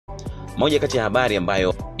Moja kati ya habari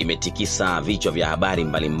ambayo imetikisa vichwa vya habari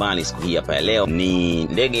mbalimbali siku hii hapa leo ni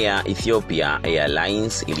ndege ya Ethiopia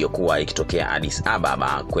Airlines iliyokuwa ikitokea Addis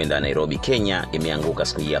Ababa kwenda Nairobi, Kenya imeanguka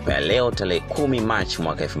siku hii hapa leo tarehe 10 Machi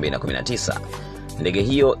mwaka 2019. Ndege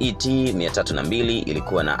hiyo ET-302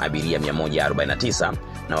 ilikuwa na abiria 149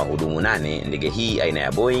 na wahudumu 8. Ndege hii aina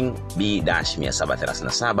ya Boeing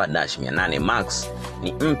B-737-800 Max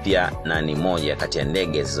ni mpya na ni moja kati ya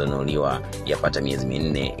ndege zilizonunuliwa yapata miezi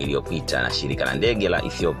 4 iliyopita na shirika la ndege la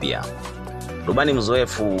Ethiopia. Rubani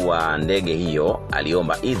mzoefu wa ndege hiyo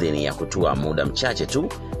aliomba idhini ya kutua muda mchache tu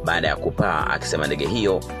baada ya kupaa, akisema ndege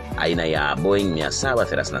hiyo aina ya Boeing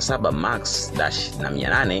 737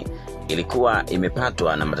 Max-800 ilikuwa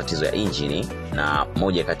imepatwa na matatizo ya injini, na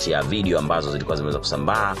moja kati ya video ambazo zilikuwa zimeweza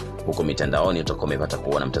kusambaa huko mitandaoni utakuwa umepata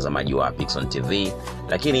kuona mtazamaji wa Pixon TV.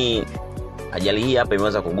 Lakini ajali hii hapa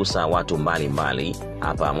imeweza kugusa watu mbalimbali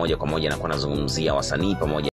hapa moja kwa moja, na kwa nazungumzia wasanii pamoja